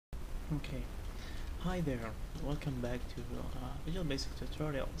Okay, hi there. Welcome back to Visual Basic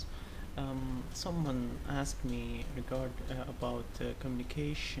Tutorials. Someone asked me about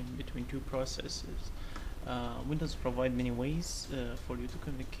communication between two processes. Windows provide many ways for you to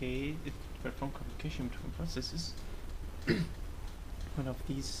perform communication between processes. One of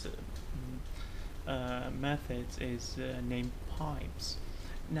these methods is named pipes.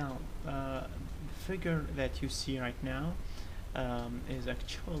 Now, the figure that you see right now is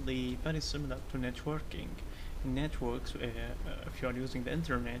actually very similar to networking. In networks, if you are using the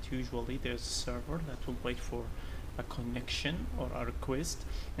internet, usually there's a server that will wait for a connection or a request,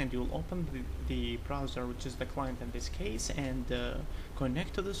 and you'll open the browser, which is the client in this case, and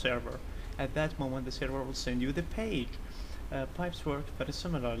connect to the server. At that moment, the server will send you the page. Pipes work very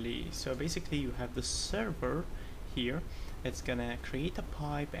similarly. So basically, you have the server here. It's gonna create a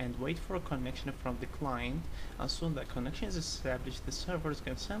pipe and wait for a connection from the client. As soon as that connection is established, the server is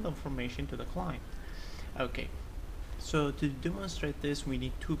gonna send information to the client. Okay, so to demonstrate this, we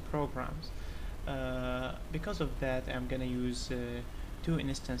need two programs. Because of that, I'm gonna use two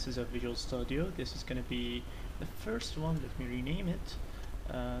instances of Visual Studio. This is gonna be the first one. Let me rename it.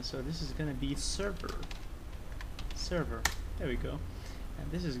 So this is gonna be server. There we go.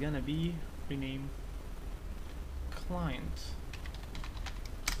 And this is gonna be renamed client.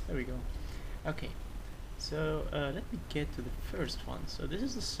 There we go. Okay, so let me get to the first one. So this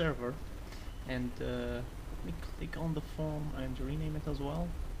is the server, and let me click on the form and rename it as well.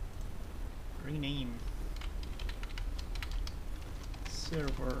 Rename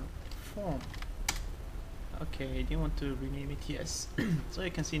server form. Okay, do you want to rename it? Yes. So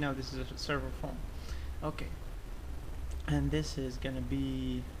you can see now this is a server form. Okay, and this is gonna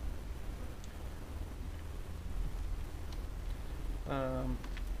be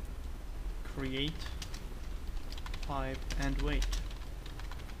create pipe and wait.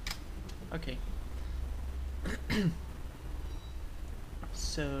 Okay.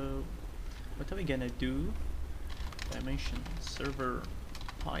 So what are we gonna do? Dimension server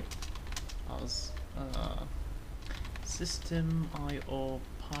pipe as system IO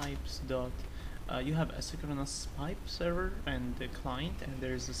pipes dot. You have asynchronous pipe server and the client, and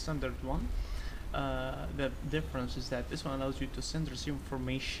there is a standard one. The difference is that this one allows you to send and receive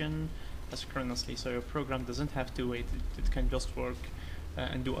information asynchronously, so your program doesn't have to wait. It can just work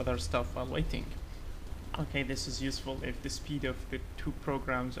and do other stuff while waiting. Okay, this is useful if the speed of the two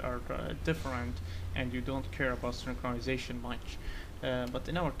programs are different and you don't care about synchronization much. But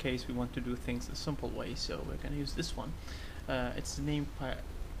in our case, we want to do things a simple way, so we're going to use this one. It's named pipe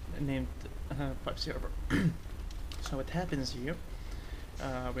server. So what happens here?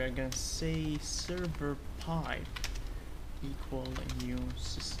 We are going to say server pipe equal new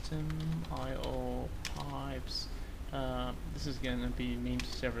system IO pipes. This is going to be named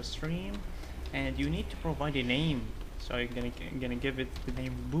server stream, and you need to provide a name. So you're gonna give it the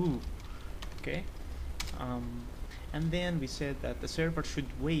name boo. Okay, and then we said that the server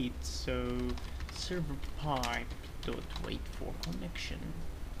should wait. So server pipe dot wait for connection.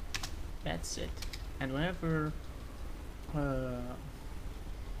 That's it. And whenever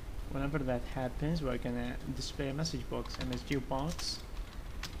that happens, we're gonna display a message box, MSG box,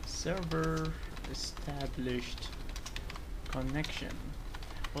 server established connection.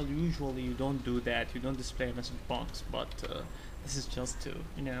 Well, usually you don't do that. You don't display a message box, but this is just to,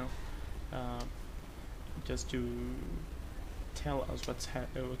 just to tell us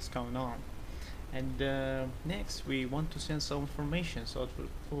what's going on. And next, we want to send some information. So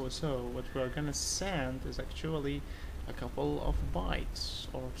what we're gonna send is actually a couple of bytes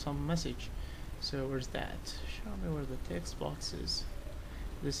or some message. So where's that? Show me where the text box is.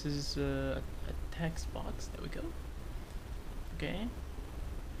 This is a text box. There we go. Okay.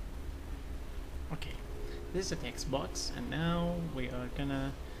 Okay, this is a text box, and now we are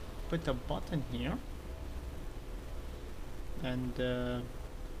gonna put a button here, and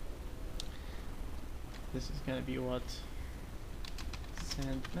this is gonna be what?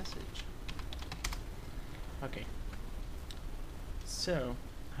 Send message. Okay, so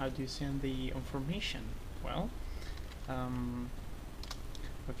how do you send the information? Well,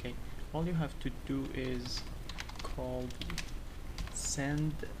 okay, all you have to do is call the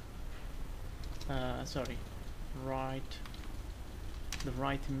send the right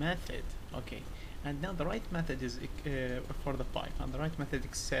method. Okay, and now the right method is for the pipe, and the right method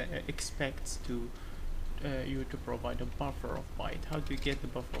expects you to provide a buffer of byte. How do you get the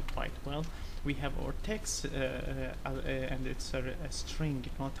buffer of byte? Well, we have our text and it's a string,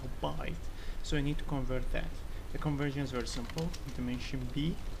 not a byte, so we need to convert that. The conversion is very simple. Dimension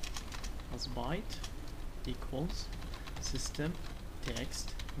b as byte equals system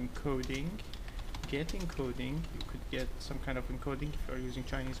text encoding, get encoding. You could get some kind of encoding if you're using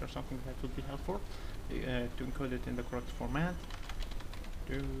Chinese or something. That would be helpful to encode it in the correct format.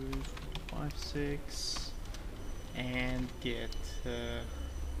 256 and get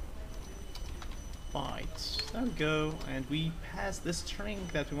bytes. There we go, and we pass the string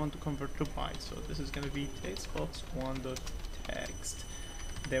that we want to convert to bytes. So this is going to be textbox1.text.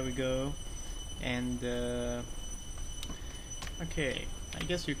 There we go, and okay, I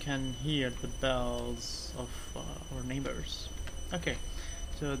guess you can hear the bells of our neighbors. Okay,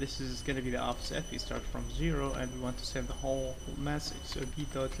 so this is going to be the offset. We start from 0 and we want to send the whole message, so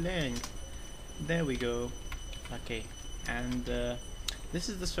b.length. There we go. Okay, and this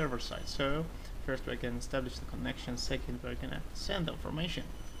is the server side. So first we're going to establish the connection, second we're going to send the information.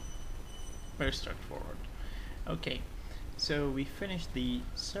 Very straightforward. Okay, so we finished the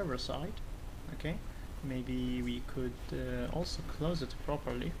server side. Okay, maybe we could also close it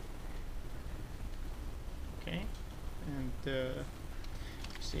properly. Okay, and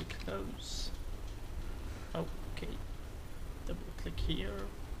say close. Okay, double click here,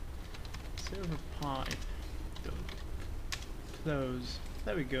 server pipe, close.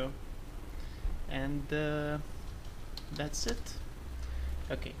 There we go, and that's it.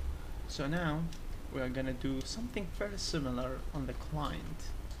 Okay, so now we are gonna do something very similar on the client.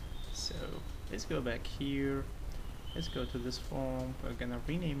 So let's go back here, let's go to this form. We're gonna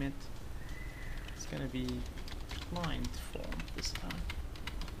rename it. It's gonna be client form this time.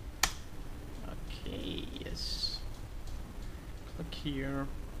 Okay, yes, click here,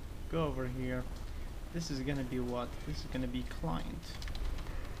 go over here. This is gonna be what? This is gonna be client.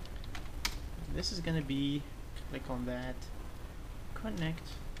 This is gonna be, click on that,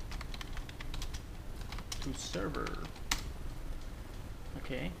 connect to server.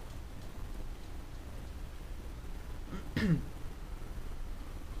 Okay.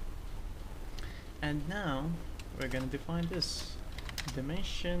 And now we're gonna define this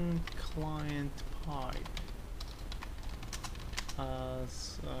dimension client pipe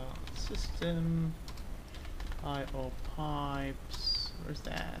as system IO pipes. Where's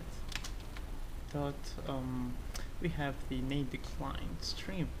that? Dot we have the name the client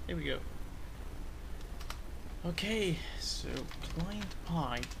stream. There we go. Okay, so client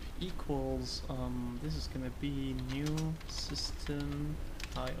pipe equals this is gonna be new system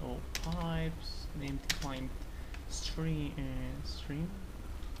IO pipes named client stream stream.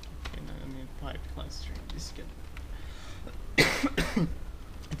 Okay, no, I mean pipe client stream. This is good.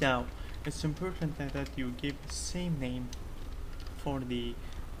 Now it's important that you give the same name for the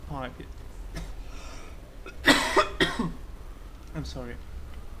pipe. I'm sorry.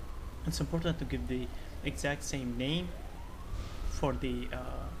 It's important to give the exact same name for the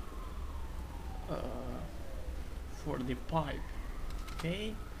pipe.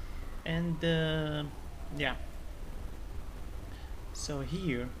 Okay, and yeah. So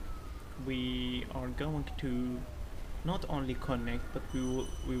here we are going to not only connect, but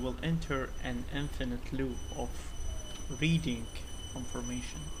we will enter an infinite loop of reading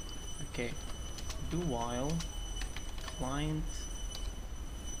information. Okay, do while client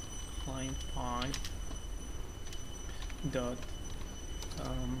pipe dot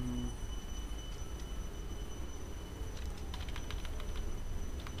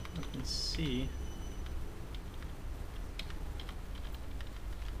let me see.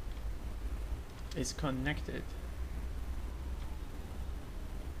 It's connected.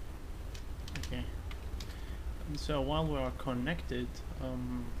 Okay. And so while we are connected,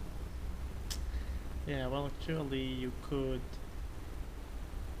 yeah, well, actually, you could.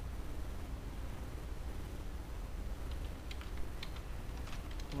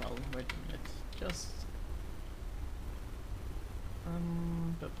 Well, wait a minute. Just.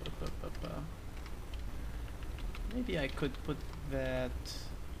 Maybe I could put that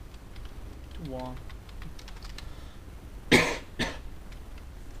to 1.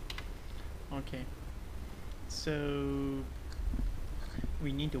 Okay. So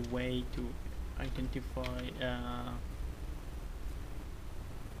we need a way to identify.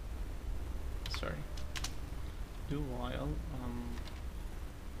 Sorry. Do while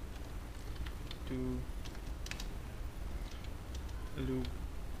do loop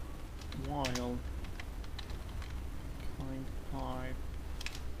while client pipe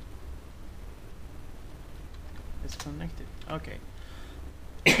is connected. Okay.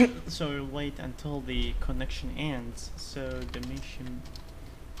 So we'll wait until the connection ends. So dimension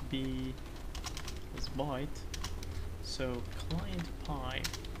b is byte. So client pipe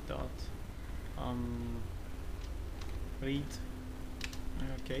dot read.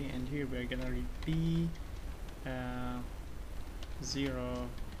 Okay, and here we're gonna read b 0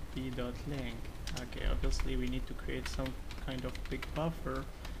 b.link. Okay, obviously we need to create some kind of big buffer,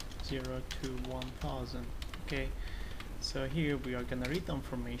 0 to 1000. Okay, so here we are gonna read the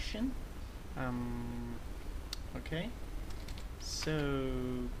information. Okay,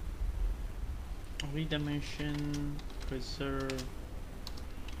 so redimension preserve.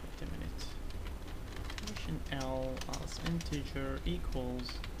 Wait a minute. Dimension L as integer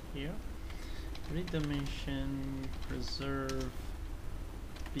equals here. Redimension preserve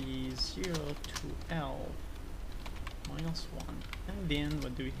b0 to L minus 1, and then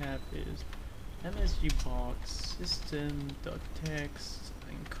what do we have is msg box system.text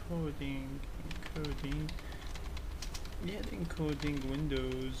encoding get encoding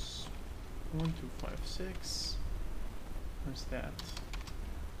Windows 1256. Where's that?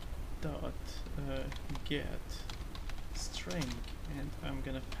 Dot get string, and I'm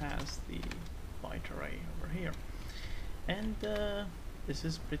gonna pass the byte array over here, and this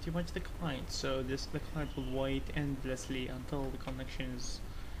is pretty much the client. So the client will wait endlessly until the connection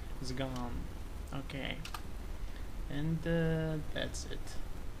is gone. Okay, and that's it.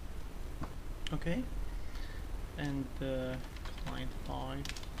 Okay, and client pipe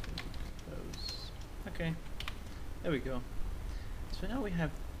close. Okay, there we go. So now we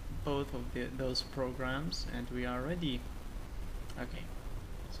have both of those programs, and we are ready. Okay,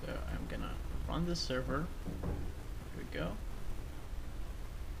 so I'm gonna run the server. Here we go.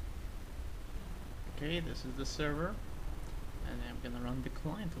 Okay, this is the server, and I'm gonna run the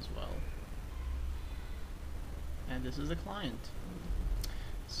client as well. And this is the client.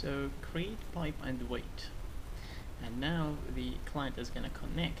 So create pipe and wait. And now the client is gonna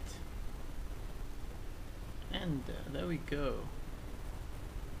connect. And there we go.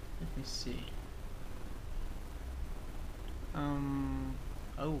 Let me see.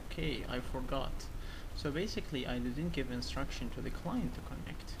 Okay, I forgot. So basically I didn't give instruction to the client to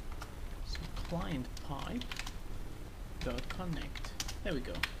connect. So client pipe dot connect. There we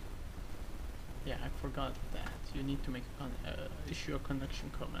go. Yeah, I forgot that. You need to make issue a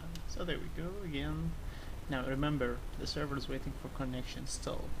connection command. So there we go again. Now remember, the server is waiting for connection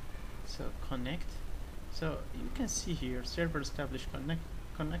still. So connect. So you can see here, server established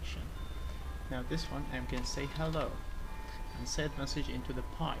connection. Now this one, I'm going to say hello and send message into the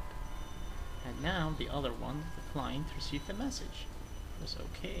pipe. And now the other one, the client received the message. Press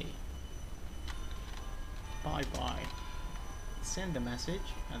OK. Bye bye. Send the message,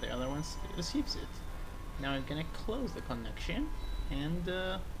 and the other one receives it. Now I'm gonna close the connection, and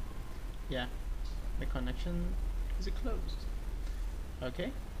yeah, the connection is closed.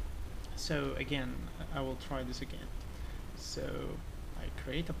 Okay, so again, I will try this again. So I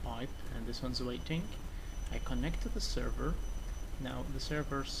create a pipe, and this one's waiting. I connect to the server. Now the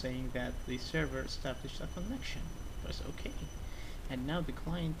server is saying that the server established a connection. Press OK, and now the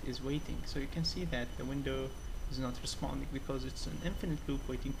client is waiting. So you can see that the window is not responding because it's an infinite loop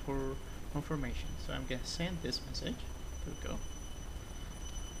waiting for confirmation. So I'm gonna send this message. Here we go.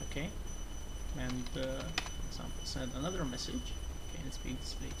 Okay, and for example, send another message. Okay, it's being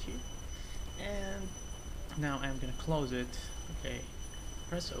displayed here. And now I'm gonna close it. Okay,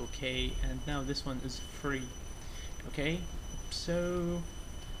 press OK, and now this one is free. Okay, so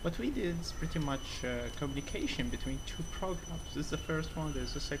what we did is pretty much communication between two programs. This is the first one,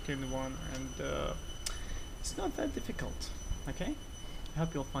 there's the second one, and it's not that difficult. Okay, I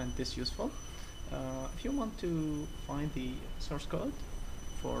hope you'll find this useful. If you want to find the source code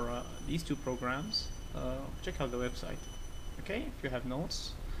for these two programs, check out the website. Okay, if you have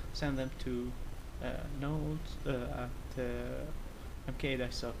notes, send them to notes at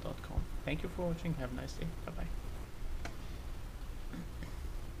mk-soft.com. Thank you for watching. Have a nice day. Bye bye.